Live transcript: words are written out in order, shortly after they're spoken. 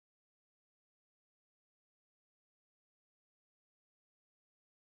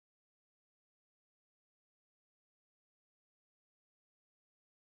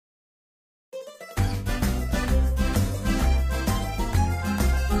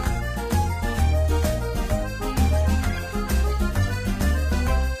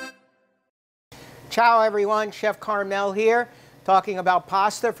Ciao everyone, Chef Carmel here, talking about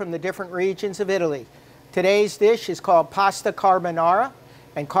pasta from the different regions of Italy. Today's dish is called pasta carbonara,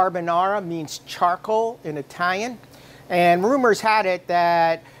 and carbonara means charcoal in Italian. And rumors had it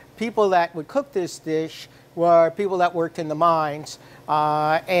that people that would cook this dish were people that worked in the mines,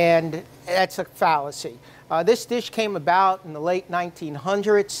 and that's a fallacy. This dish came about in the late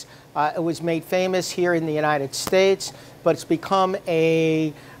 1900s. It was made famous here in the United States, but it's become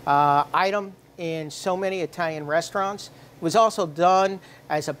a item in so many Italian restaurants. It was also done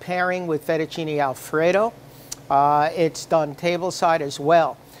as a pairing with fettuccine alfredo. It's done tableside as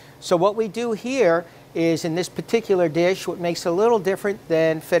well. So what we do here is, in this particular dish, what makes it a little different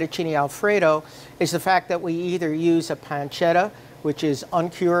than fettuccine alfredo is the fact that we either use a pancetta, which is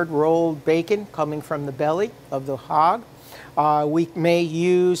uncured rolled bacon coming from the belly of the hog. We may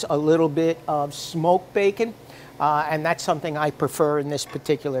use a little bit of smoked bacon, and that's something I prefer in this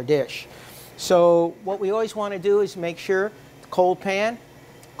particular dish. So what we always want to do is make sure cold pan,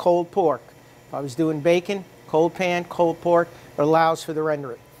 cold pork. If I was doing bacon, cold pan, cold pork, it allows for the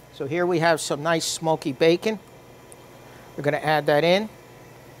rendering. So here we have some nice smoky bacon. We're going to add that in.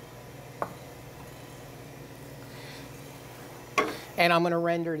 And I'm going to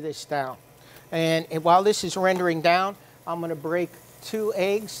render this down. And while this is rendering down, I'm going to break 2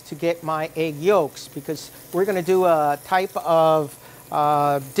 eggs to get my egg yolks, because we're going to do a type of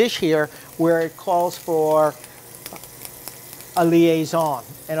dish here where it calls for a liaison.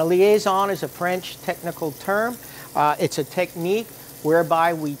 And a liaison is a French technical term. It's a technique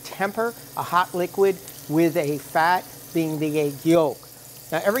whereby we temper a hot liquid with a fat, being the egg yolk.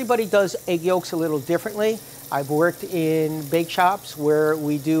 Now everybody does egg yolks a little differently. I've worked in bake shops where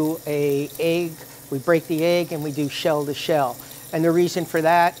we do we break the egg and we do shell to shell. And the reason for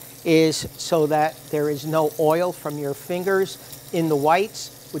that is so that there is no oil from your fingers in the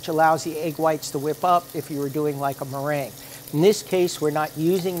whites, which allows the egg whites to whip up if you were doing like a meringue. In this case, we're not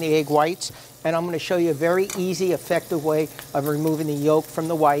using the egg whites, and I'm going to show you a very easy, effective way of removing the yolk from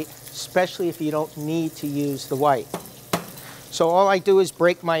the white, especially if you don't need to use the white. So all I do is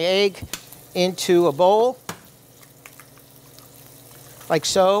break my egg into a bowl, like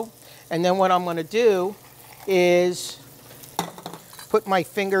so, and then what I'm going to do is put my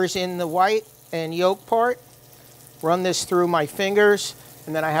fingers in the white and yolk part, run this through my fingers,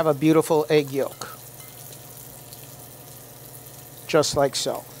 and then I have a beautiful egg yolk. Just like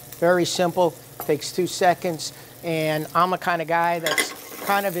so. Very simple, takes 2 seconds, and I'm a kind of guy that's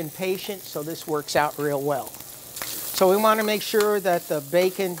kind of impatient, so this works out real well. So we want to make sure that the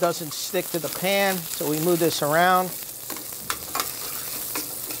bacon doesn't stick to the pan, so we move this around.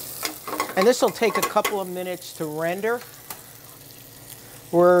 And this will take a couple of minutes to render.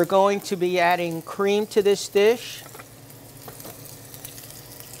 We're going to be adding cream to this dish.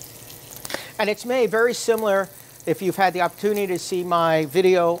 And it's made very similar, if you've had the opportunity to see my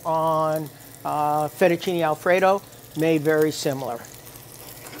video on fettuccine alfredo, made very similar.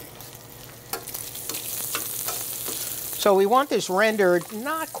 So we want this rendered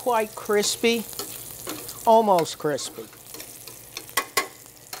not quite crispy, almost crispy.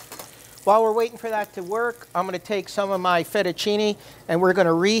 While we're waiting for that to work, I'm going to take some of my fettuccine and we're going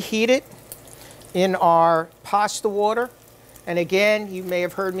to reheat it in our pasta water. And again, you may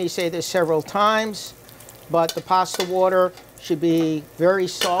have heard me say this several times, but the pasta water should be very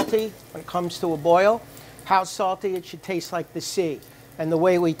salty when it comes to a boil. How salty? It should taste like the sea. And the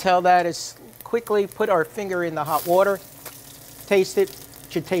way we tell that is quickly put our finger in the hot water, taste it, it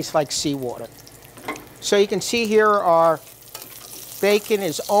should taste like seawater. So you can see here our bacon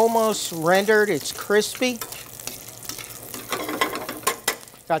is almost rendered, it's crispy.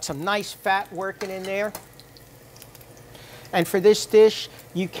 Got some nice fat working in there. And for this dish,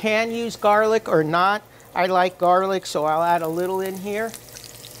 you can use garlic or not. I like garlic, so I'll add a little in here.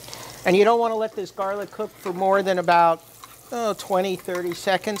 And you don't want to let this garlic cook for more than about 20, 30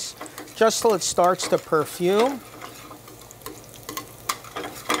 seconds, just till it starts to perfume.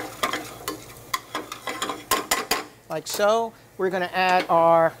 Like so. We're going to add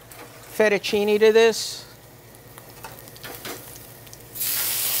our fettuccine to this.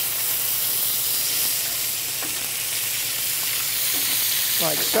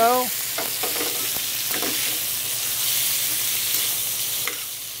 Like so.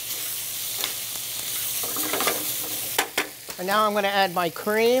 And now I'm going to add my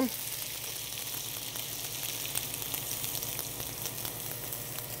cream.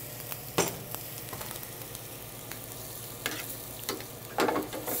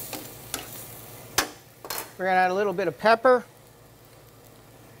 We're going to add a little bit of pepper.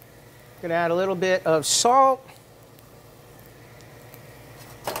 Going to add a little bit of salt.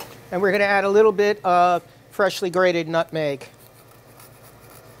 And we're going to add a little bit of freshly grated nutmeg.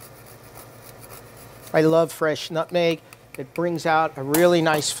 I love fresh nutmeg. It brings out a really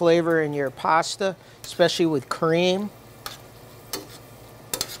nice flavor in your pasta, especially with cream.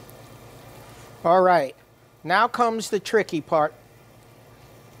 All right, now comes the tricky part.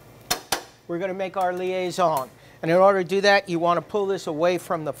 We're going to make our liaison. And in order to do that, you want to pull this away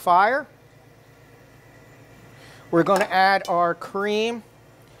from the fire. We're going to add our cream,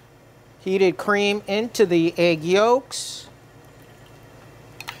 heated cream, into the egg yolks.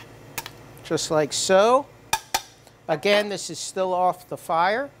 Just like so. Again, this is still off the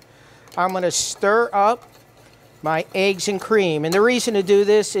fire. I'm going to stir up my eggs and cream. And the reason to do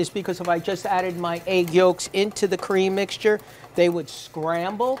this is because if I just added my egg yolks into the cream mixture, they would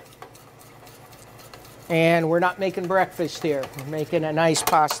scramble. And we're not making breakfast here. We're making a nice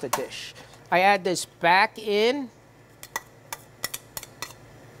pasta dish. I add this back in.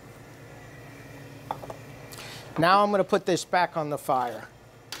 Now I'm going to put this back on the fire.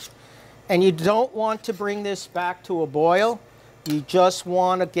 And you don't want to bring this back to a boil. You just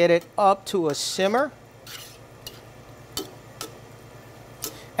want to get it up to a simmer.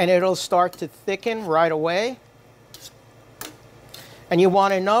 And it'll start to thicken right away. And you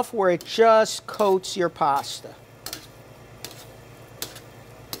want enough where it just coats your pasta.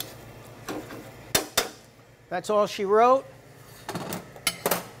 That's all she wrote.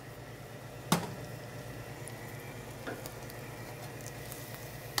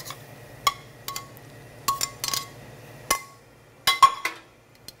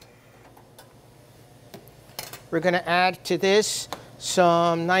 We're going to add to this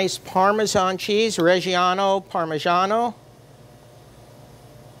some nice Parmesan cheese, Reggiano Parmigiano.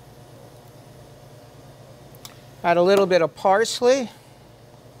 Add a little bit of parsley. You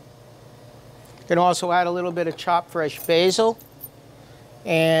can also add a little bit of chopped fresh basil.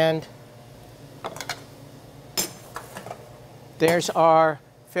 And there's our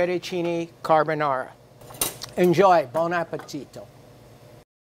fettuccine carbonara. Enjoy. Buon appetito.